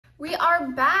We are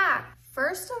back.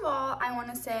 First of all, I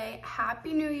want to say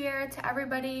Happy New Year to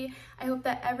everybody. I hope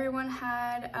that everyone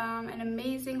had an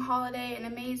amazing holiday, an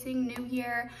amazing new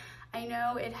year. I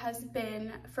know it has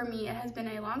been, for me, it has been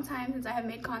a long time since I have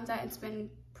made content. It's been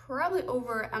probably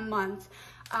over a month.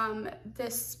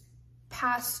 This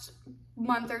past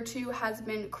month or two has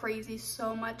been crazy.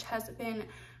 So much has been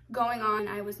going on.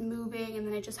 I was moving and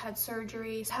then I just had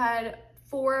surgeries. Had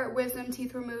 4 wisdom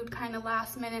teeth removed kind of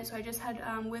last minute, so I just had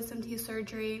wisdom teeth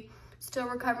surgery. Still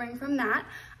recovering from that.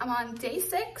 I'm on day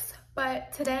 6,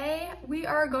 but today we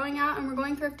are going out and we're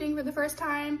going thrifting for the first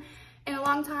time in a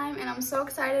long time, and I'm so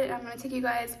excited. I'm gonna take you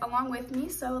guys along with me,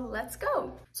 so let's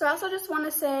go. So I also just want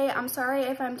to say I'm sorry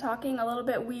if I'm talking a little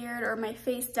bit weird, or my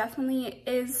face definitely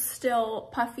is still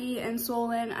puffy and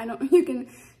swollen. I don't, you can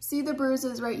see the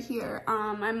bruises right here.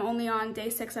 I'm only on day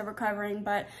 6 of recovering,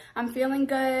 but I'm feeling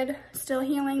good, still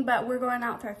healing, but we're going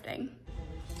out thrifting.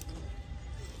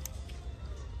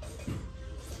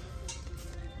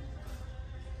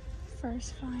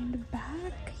 First find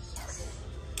bag, yes.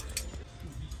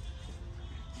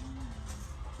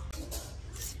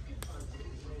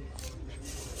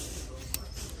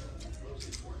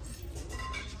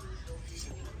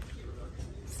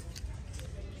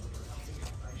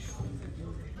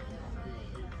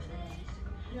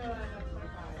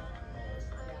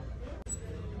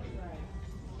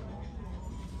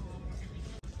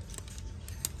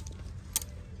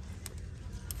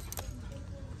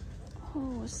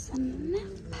 Oh, snap.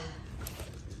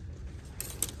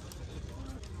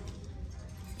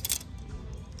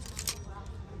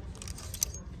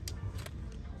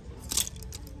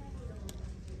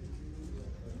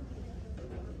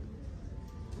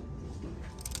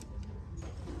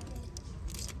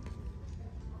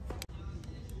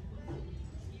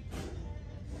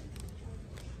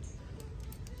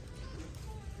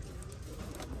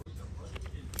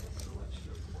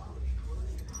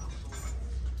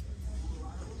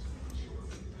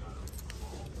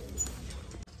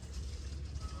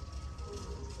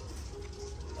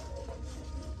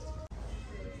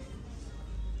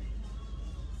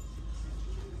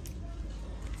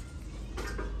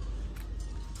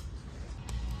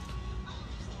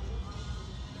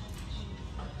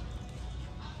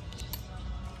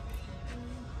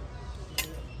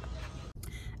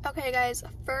 Okay guys,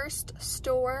 first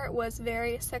store was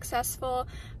very successful.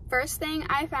 First thing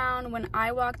I found when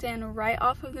I walked in right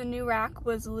off of the new rack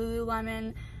was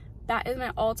Lululemon. That is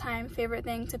my all-time favorite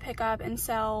thing to pick up and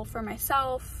sell for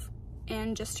myself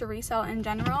and just to resell in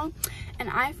general. And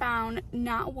I found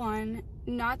not 1,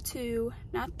 not 2,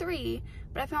 not 3,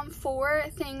 but I found 4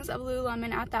 things of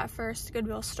Lululemon at that first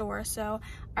Goodwill store. So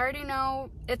I already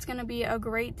know it's gonna be a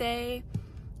great day,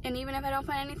 and even if I don't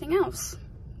find anything else,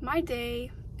 my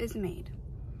day is made.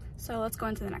 So let's go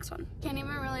into the next one. Can't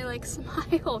even really like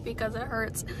smile because it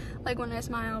hurts, like when I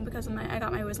smile, because of I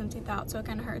got my wisdom teeth out, so it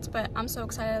kind of hurts. But I'm so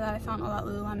excited that I found all that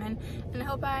Lululemon, and I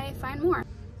hope I find more.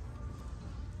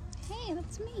 Hey,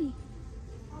 that's me.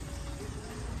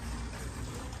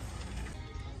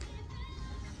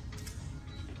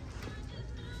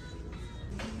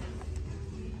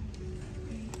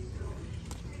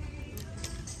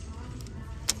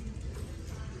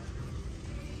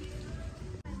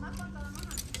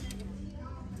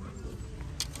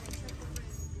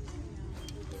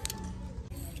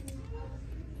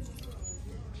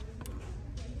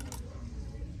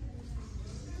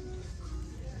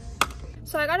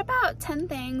 So I got about 10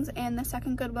 things in the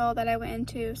second Goodwill that I went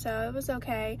into, so it was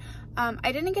okay.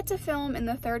 I didn't get to film in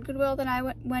the third Goodwill that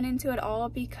I went into at all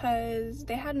because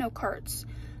they had no carts,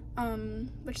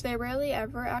 which they rarely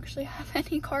ever actually have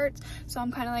any carts, so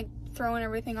I'm kind of like throwing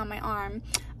everything on my arm.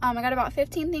 I got about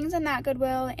 15 things in that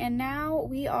Goodwill, and now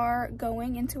we are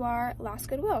going into our last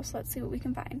Goodwill, so let's see what we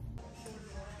can find.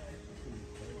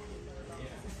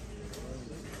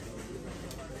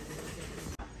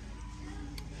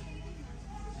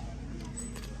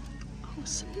 Oh,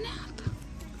 snap.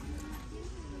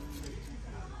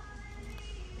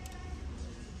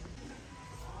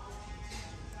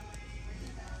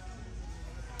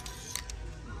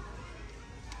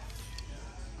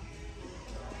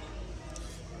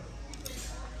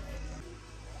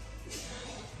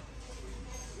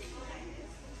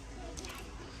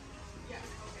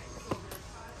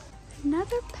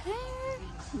 Another pair,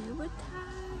 new attack.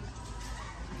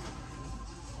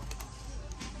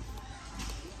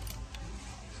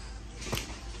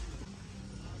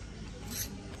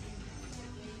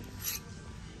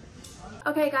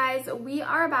 Okay guys, we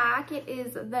are back. It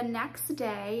is the next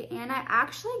day and I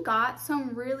actually got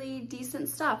some really decent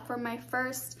stuff for my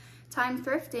first time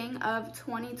thrifting of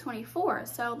 2024.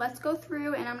 So let's go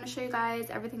through and I'm going to show you guys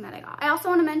everything that I got. I also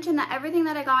want to mention that everything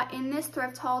that I got in this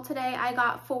thrift haul today, I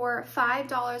got for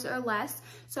 $5 or less.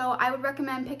 So I would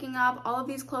recommend picking up all of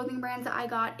these clothing brands that I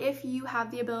got if you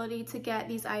have the ability to get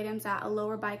these items at a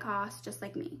lower buy cost, just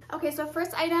like me. Okay, so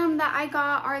first item that I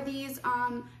got are these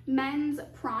men's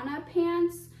Prana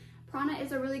pants. Prana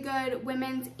is a really good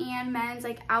women's and men's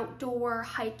like outdoor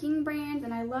hiking brand,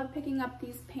 and I love picking up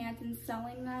these pants and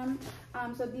selling them.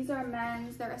 So these are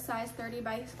men's, they're a size 30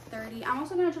 by 30. I'm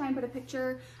also gonna try and put a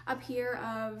picture up here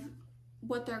of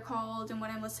what they're called and what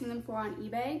I'm listing them for on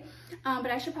eBay.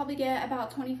 But I should probably get about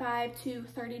 $25 to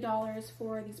 $30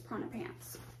 for these Prana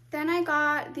pants. Then I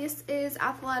got, this is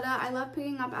Athleta. I love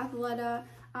picking up Athleta.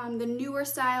 The newer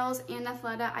styles and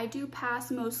Athleta. I do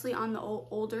pass mostly on the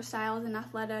older styles in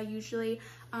Athleta usually,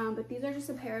 but these are just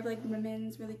a pair of like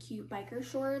women's really cute biker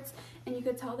shorts, and you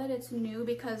could tell that it's new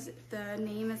because the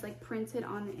name is like printed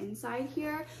on the inside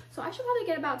here. So I should probably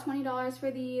get about $20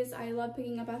 for these. I love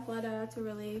picking up Athleta. It's a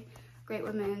really great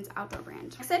women's outdoor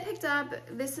brand. Next I picked up,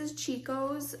 this is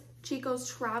Chico's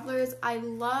Travelers. I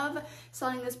love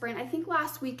selling this brand. I think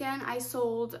last weekend I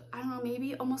sold, I don't know,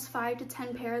 maybe almost 5 to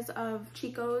 10 pairs of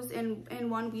Chico's in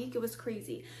 1 week. It was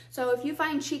crazy. So if you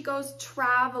find Chico's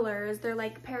Travelers, they're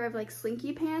like a pair of like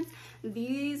slinky pants.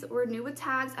 These were new with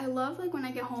tags. I love like when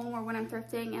I get home or when I'm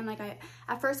thrifting and like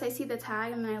at first I see the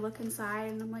tag and then I look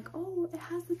inside and I'm like, oh, it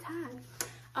has the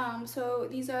tag. So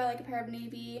these are like a pair of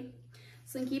navy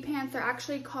slinky pants. They're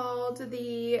actually called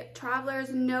the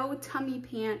Travelers No Tummy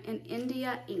Pant in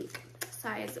India Ink,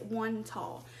 size 1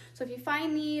 tall. So if you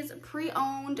find these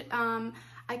pre-owned,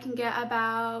 I can get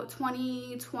about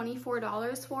 $20,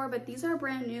 $24 for, but these are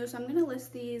brand new, so I'm gonna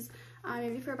list these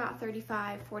maybe for about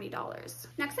 $35, $40.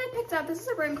 Next I picked up, this is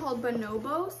a brand called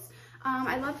Bonobos.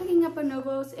 I love picking up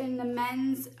Bonobos in the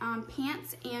men's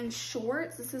pants and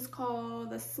shorts. This is called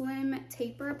the Slim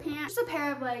Taper Pant. Just a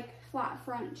pair of like flat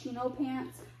front chino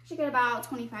pants. Should get about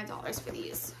 $25 for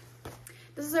these.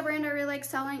 This is a brand I really like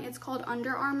selling. It's called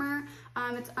Under Armour.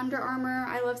 It's Under Armour.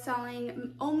 I love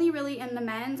selling only really in the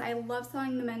men's. I love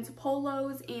selling the men's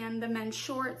polos and the men's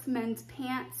shorts, men's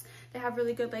pants. They have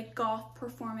really good like golf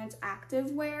performance active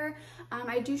wear.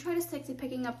 I do try to stick to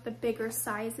picking up the bigger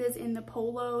sizes in the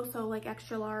polo, so like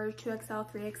extra large, 2XL,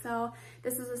 3XL.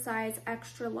 This is a size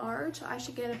extra large, so I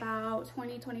should get about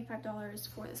 $20, $25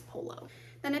 for this polo.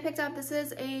 Then I picked up, this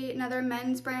is another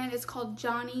men's brand. It's called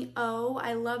Johnny O.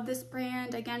 I love this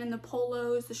brand, again, in the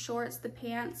polos, the shorts, the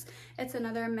pants. It's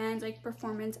another men's like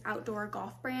performance outdoor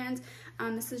golf brand.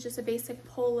 This is just a basic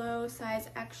polo, size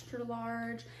extra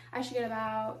large. I should get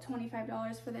about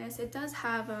 $25 for this. It does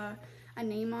have a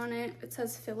name on it. It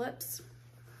says Phillips,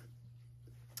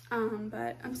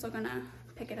 but I'm still gonna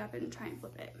pick it up and try and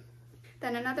flip it.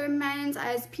 Then another men's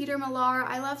is Peter Millar.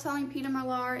 I love selling Peter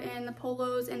Millar in the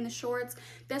polos and the shorts.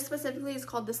 This specifically is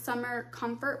called the Summer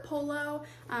Comfort Polo.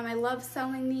 I love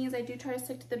selling these. I do try to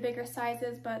stick to the bigger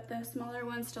sizes, but the smaller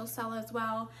ones still sell as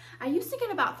well. I used to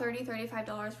get about $30,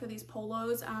 $35 for these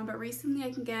polos, but recently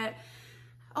I can get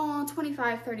 $25,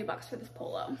 $30 for this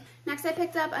polo. Next I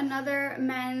picked up another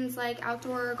men's like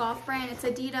outdoor golf brand. It's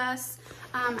Adidas.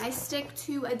 I stick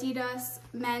to Adidas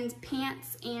men's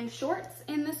pants and shorts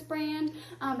in this brand,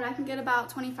 but I can get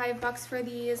about $25 for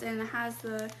these, and it has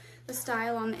the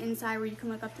style on the inside where you can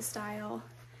look up the style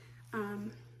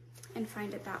and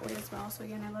find it that way as well. So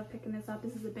again, I love picking this up.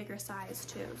 This is a bigger size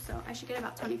too, so I should get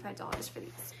about $25 for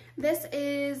these. This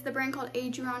is the brand called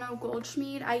Adriano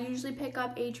Goldschmied. I usually pick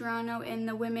up Adriano in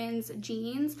the women's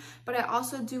jeans, but I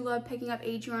also do love picking up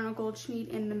Adriano Goldschmied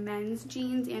in the men's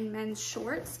jeans and men's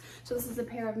shorts. So this is a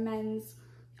pair of men's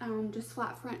just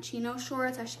flat front chino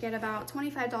shorts. I should get about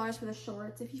 $25 for the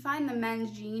shorts. If you find the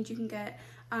men's jeans, you can get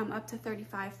up to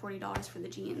 $35, $40 for the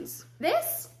jeans.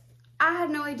 This, I had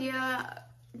no idea.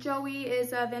 Joey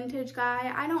is a vintage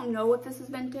guy. I don't know if this is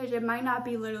vintage. It might not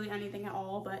be literally anything at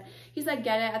all, but he's like,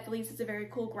 get it. At least it's a very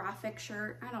cool graphic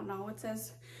shirt. I don't know. It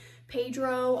says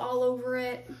Pedro all over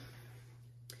it.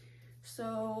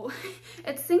 So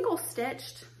it's single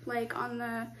stitched like on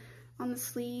the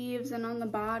sleeves and on the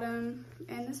bottom.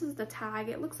 And this is the tag.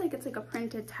 It looks like it's like a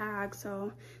printed tag.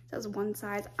 So it says one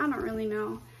size. I don't really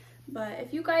know. But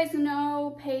if you guys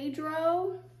know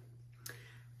Pedro,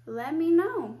 let me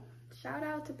know. Shout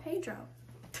out to Pedro.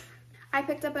 I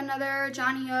picked up another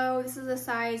Johnny O. This is a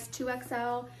size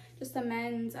 2XL. just a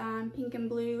men's pink and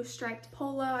blue striped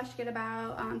polo. I should get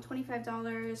about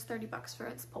 $25, 30 bucks for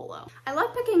its polo. I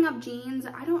love picking up jeans.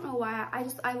 I don't know why.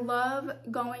 I love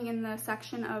going in the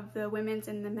section of the women's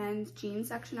and the men's jeans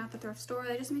section at the thrift store.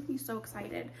 They just make me so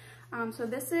excited. So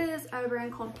this is a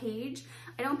brand called Paige.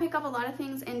 I don't pick up a lot of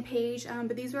things in Paige,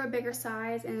 but these are a bigger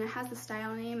size and it has the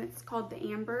style name. It's called the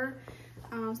Amber.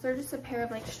 So they're just a pair of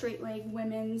like straight leg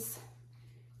women's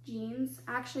jeans.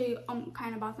 Actually,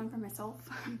 kind of bought them for myself,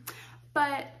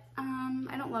 but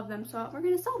I don't love them, so we're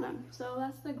gonna sell them. So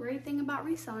that's the great thing about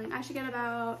reselling. I should get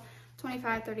about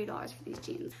 $25, $30 for these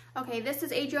jeans. Okay, this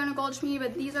is Adriana Goldschmied,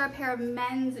 but these are a pair of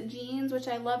men's jeans, which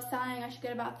I love selling. I should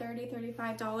get about $30,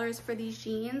 $35 for these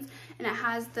jeans, and it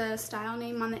has the style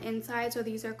name on the inside. So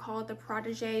these are called the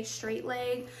Protege straight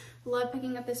leg. Love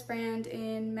picking up this brand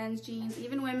in men's jeans.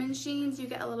 Even women's jeans, you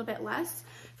get a little bit less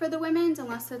for the women's,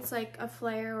 unless it's like a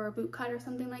flare or a boot cut or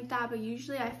something like that. But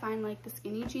usually I find like the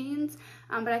skinny jeans,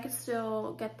 but I could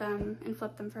still get them and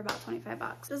flip them for about 25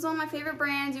 bucks. This is one of my favorite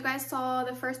brands. You guys saw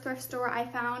the first thrift store I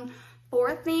found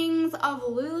 4 things of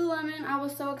Lululemon. I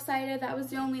was so excited. That was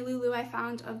the only Lulu I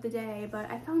found of the day, but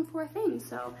I found 4 things.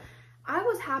 So I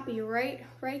was happy right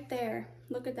there.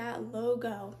 Look at that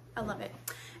logo. I love it.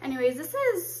 Anyways,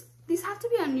 these have to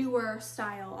be a newer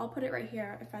style. I'll put it right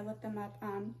here if I look them up.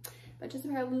 But just a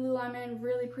pair of Lululemon,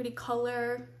 really pretty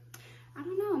color. I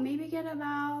don't know, maybe get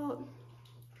about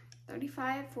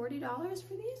 $35, $40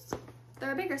 for these.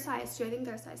 They're a bigger size too. I think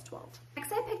they're a size 12.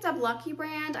 Next, I picked up Lucky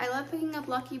Brand. I love picking up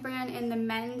Lucky Brand in the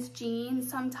men's jeans,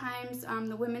 sometimes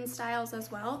the women's styles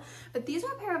as well. But these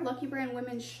are a pair of Lucky Brand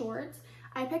women's shorts.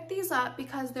 I picked these up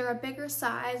because they're a bigger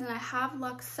size and I have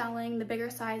luck selling the bigger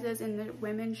sizes in the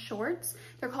women's shorts.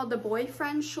 They're called the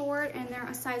boyfriend short and they're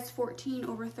a size 14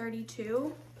 over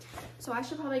 32. So I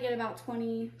should probably get about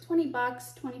 20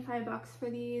 bucks, 25 bucks for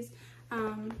these.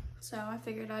 So I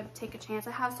figured I'd take a chance.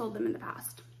 I have sold them in the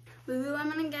past.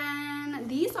 Lululemon again.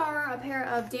 These are a pair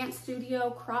of Dance Studio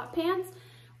crop pants.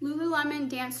 Lululemon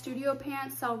Dance Studio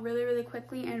pants sell really, really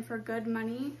quickly and for good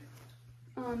money.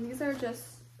 These are just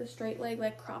the straight leg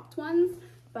like cropped ones,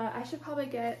 but I should probably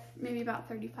get maybe about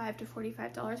 $35 to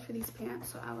 $45 for these pants.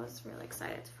 So I was really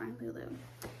excited to find Lulu,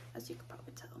 as you could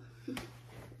probably tell.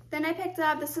 Then I picked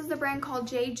up, this is the brand called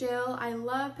J. Jill. I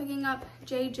love picking up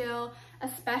J. Jill,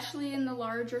 especially in the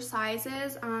larger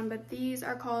sizes, but these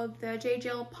are called the J.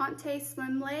 Jill Ponte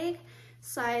Slim Leg,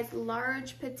 size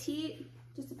large petite,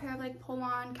 just a pair of like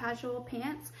pull-on casual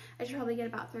pants. I should probably get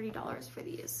about $30 for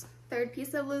these. Third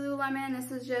piece of Lululemon,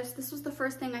 this was the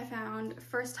first thing I found,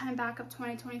 first time back of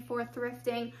 2024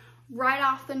 thrifting, right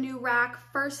off the new rack.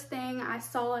 First thing I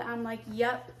saw it, I'm like,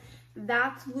 yep,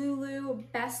 that's Lulu,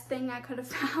 best thing I could have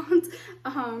found.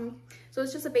 So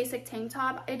it's just a basic tank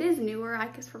top. It is newer, I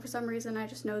guess for some reason I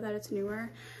just know that it's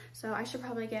newer. So I should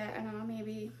probably get, I don't know,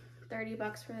 maybe 30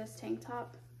 bucks for this tank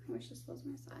top. I wish this was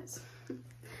my size.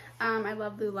 I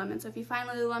love Lululemon, so if you find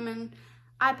Lululemon,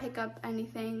 I pick up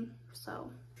anything, so.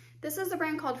 This is a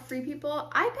brand called Free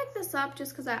People. I picked this up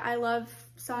just because I love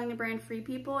selling the brand Free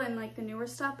People and like the newer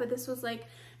stuff, but this was like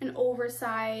an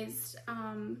oversized,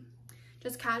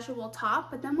 just casual top.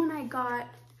 But then when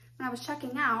I was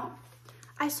checking out,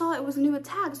 I saw it was new with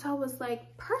tags, so I was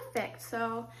like, perfect.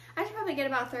 So I should probably get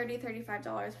about $30,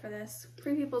 $35 for this.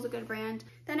 Free People's a good brand.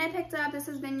 Then I picked up, this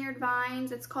is Vineyard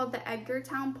Vines. It's called the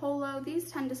Edgartown Polo.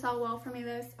 These tend to sell well for me.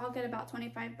 I'll get about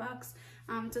 25 bucks.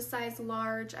 It's a size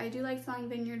large. I do like selling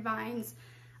Vineyard Vines.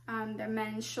 They're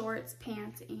men's shorts,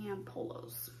 pants, and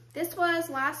polos. This was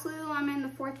last Lululemon,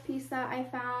 the 4th piece that I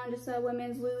found. It's a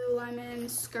women's Lululemon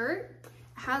skirt. It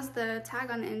has the tag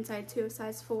on the inside too,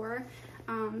 size 4.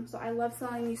 So I love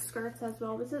selling these skirts as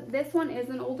well. This one is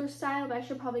an older style, but I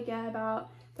should probably get about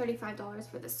 $35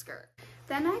 for this skirt.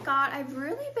 Then I've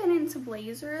really been into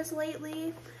blazers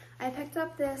lately. I picked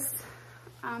up this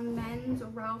men's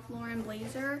Ralph Lauren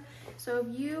blazer. So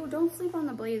if you don't sleep on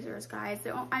the blazers, guys.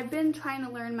 I've been trying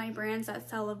to learn my brands that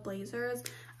sell of blazers.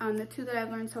 The 2 that I've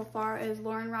learned so far is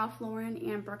Lauren Ralph Lauren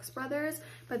and Brooks Brothers.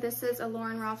 But this is a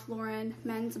Lauren Ralph Lauren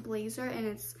men's blazer, and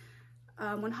it's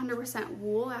 100%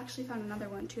 wool. I actually found another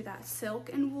one too that's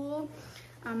silk and wool.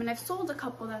 And I've sold a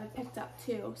couple that I picked up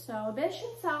too. So this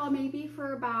should sell maybe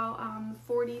for about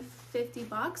 40, 50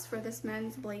 bucks for this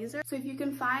men's blazer. So if you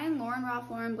can find Lauren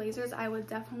Ralph Lauren blazers, I would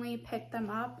definitely pick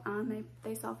them up.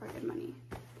 They sell for good money.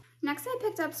 Next, I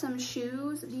picked up some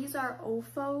shoes. These are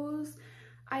OFOs.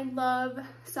 I love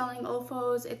selling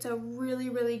OFOs. It's a really,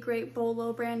 really great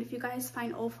Bolo brand. If you guys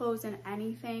find OFOs in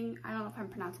anything, I don't know if I'm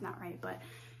pronouncing that right, but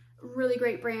really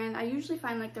great brand. I usually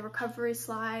find like the recovery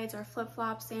slides or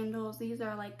flip-flop sandals. These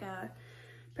are like a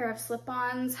pair of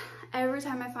slip-ons. Every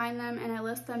time I find them and I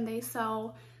list them, they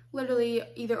sell literally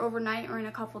either overnight or in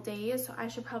a couple days. So I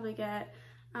should probably get,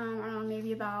 I don't know,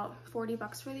 maybe about 40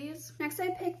 bucks for these. Next I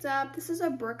picked up, this is a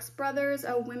Brooks Brothers,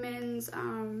 a women's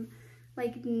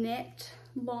like knit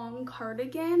long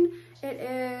cardigan. It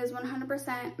is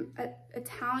 100%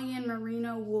 Italian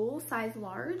merino wool, size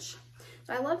large.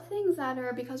 So I love things that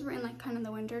are, because we're in like kind of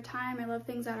the winter time, I love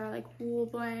things that are like wool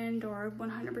blend or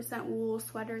 100% wool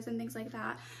sweaters and things like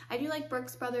that. I do like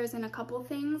Brooks Brothers in a couple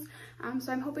things,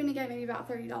 so I'm hoping to get maybe about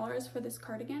 $30 for this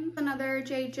cardigan. Another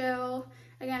J. Jill.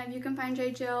 Again, if you can find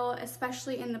J. Jill,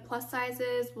 especially in the plus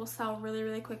sizes, will sell really,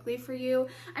 really quickly for you.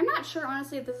 I'm not sure,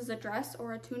 honestly, if this is a dress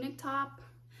or a tunic top.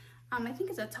 I think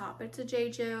it's a top. It's a J.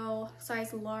 Jill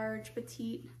size large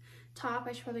petite top.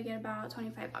 I should probably get about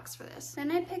 25 bucks for this.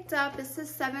 Then I picked up, this is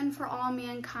 7 for All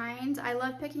Mankind. I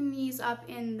love picking these up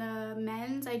in the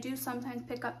men's. I do sometimes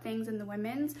pick up things in the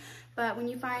women's, but when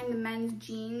you find the men's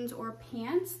jeans or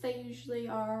pants, they usually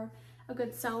are a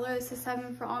good seller. This is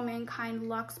 7 for All Mankind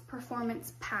Luxe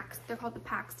Performance Packs. They're called the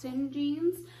Paxton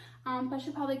jeans. I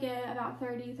should probably get about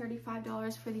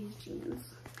 $35 for these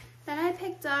jeans. Then I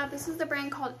picked up, this is the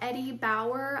brand called Eddie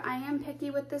Bauer. I am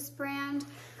picky with this brand.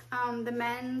 The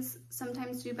men's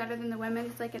sometimes do better than the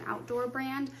women's. It's like an outdoor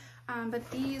brand. But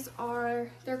these are,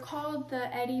 they're called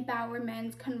the Eddie Bauer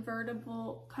Men's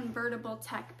Convertible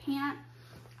Tech Pant.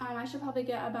 I should probably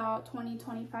get about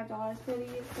 $25 for these.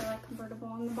 They're like convertible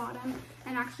on the bottom.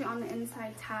 And actually on the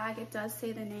inside tag, it does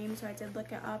say the name, so I did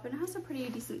look it up. And it has a pretty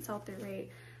decent sell-through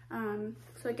rate.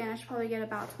 So again, I should probably get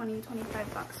about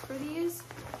 25 bucks for these.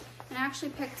 And I actually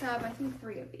picked up, I think,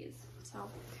 3 of these. So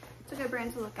it's a good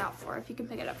brand to look out for if you can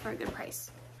pick it up for a good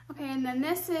price. Okay, and then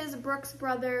this is Brooks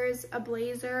Brothers, a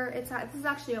blazer. This is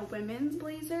actually a women's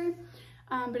blazer,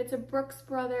 but it's a Brooks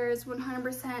Brothers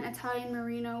 100% Italian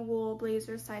merino wool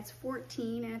blazer, size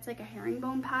 14, and it's like a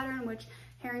herringbone pattern, which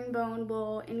herringbone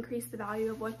will increase the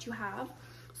value of what you have.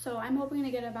 So I'm hoping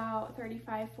to get about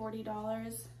 $35,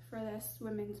 $40 for this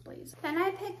women's blazer. Then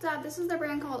I picked up, this is the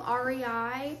brand called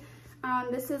REI.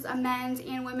 This is a men's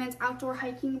and women's outdoor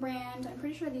hiking brand. I'm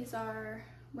pretty sure these are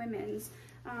women's.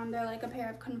 They're like a pair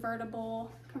of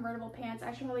convertible pants.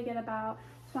 I should probably get about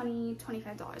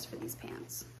 $25 for these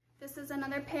pants. This is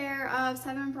another pair of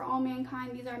 7 for All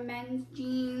Mankind. These are men's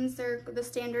jeans. They're the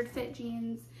standard fit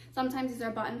jeans. Sometimes these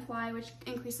are button fly, which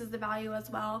increases the value as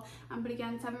well. But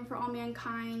again, 7 for All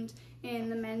Mankind in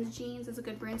the men's jeans is a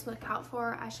good brand to look out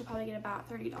for. I should probably get about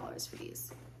 $30 for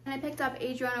these. And I picked up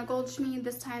Adriana Goldschmied.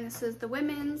 This time this is the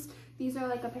women's. These are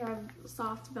like a pair of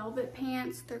soft velvet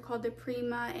pants. They're called the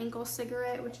Prima Ankle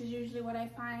Cigarette, which is usually what I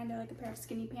find. They're like a pair of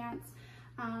skinny pants.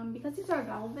 Because these are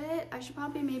velvet, I should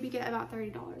probably maybe get about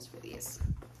 $30 for these.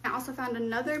 I also found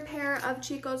another pair of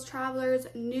Chico's Travelers,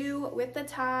 new with the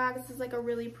tags. This is like a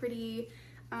really pretty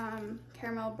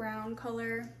caramel brown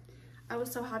color. I was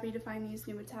so happy to find these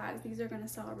new with tags. These are gonna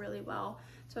sell really well.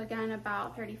 So again,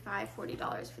 about $35,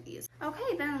 $40 for these.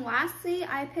 Okay, then lastly,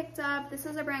 I picked up, this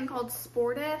is a brand called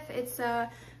Sportif. It's a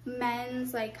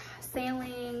men's like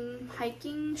sailing,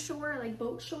 hiking short, like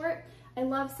boat short. I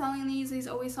love selling these. These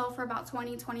always sell for about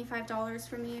 $20, $25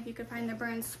 for me if you could find the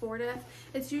brand Sportif.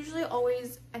 It's usually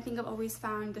always, I think I've always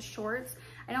found the shorts.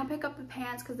 I don't pick up the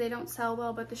pants because they don't sell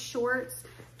well, but the shorts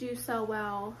do sell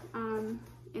well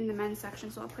in the men's section,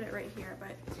 so I'll put it right here.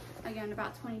 But again,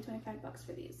 about 25 bucks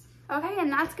for these. Okay,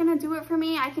 and that's gonna do it for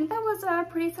me. I think that was a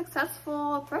pretty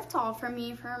successful thrift haul for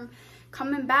me from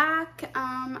coming back.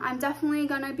 I'm definitely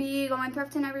gonna be going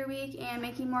thrifting every week and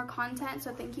making more content,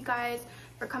 so thank you guys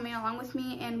for coming along with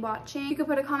me and watching. You could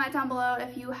put a comment down below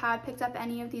if you have picked up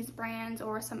any of these brands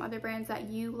or some other brands that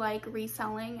you like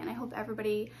reselling, and I hope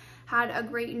everybody had a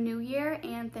great new year,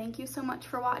 and thank you so much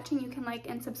for watching. You can like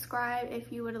and subscribe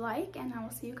if you would like, and I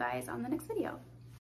will see you guys on the next video.